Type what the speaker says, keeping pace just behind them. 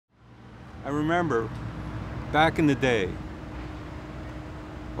I remember back in the day,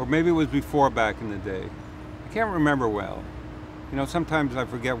 or maybe it was before back in the day. I can't remember well. You know, sometimes I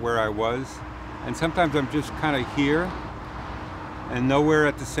forget where I was, and sometimes I'm just kind of here and nowhere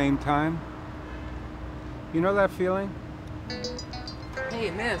at the same time. You know that feeling? Hey,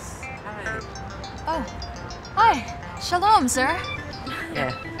 miss. Hi. Oh, hi. Shalom, sir.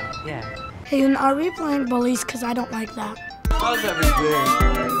 Yeah. Hey Yun, are we playing bullies? Because I don't like that. How's everything?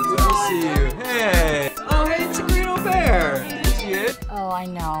 Good to see you. Hey. Oh, hey, it's a green old bear. Did you see it? Oh, I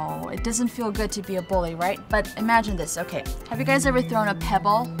know. It doesn't feel good to be a bully, right? But imagine this, okay. Have you guys ever thrown a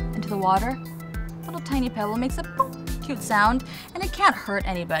pebble into the water? A little tiny pebble makes a boop, cute sound, and it can't hurt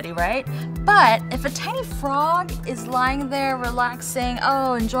anybody, right? But if a tiny frog is lying there relaxing,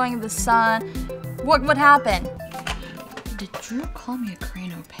 oh, enjoying the sun, what would happen? Did Drew call me a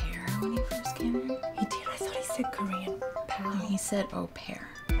Korean au pair when he first came here? He did. I thought he said Korean pal. Oh, he said au pair.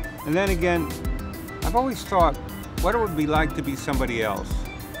 And then again, I've always thought what it would be like to be somebody else.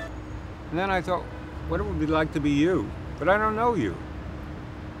 And then I thought, what it would be like to be you. But I don't know you.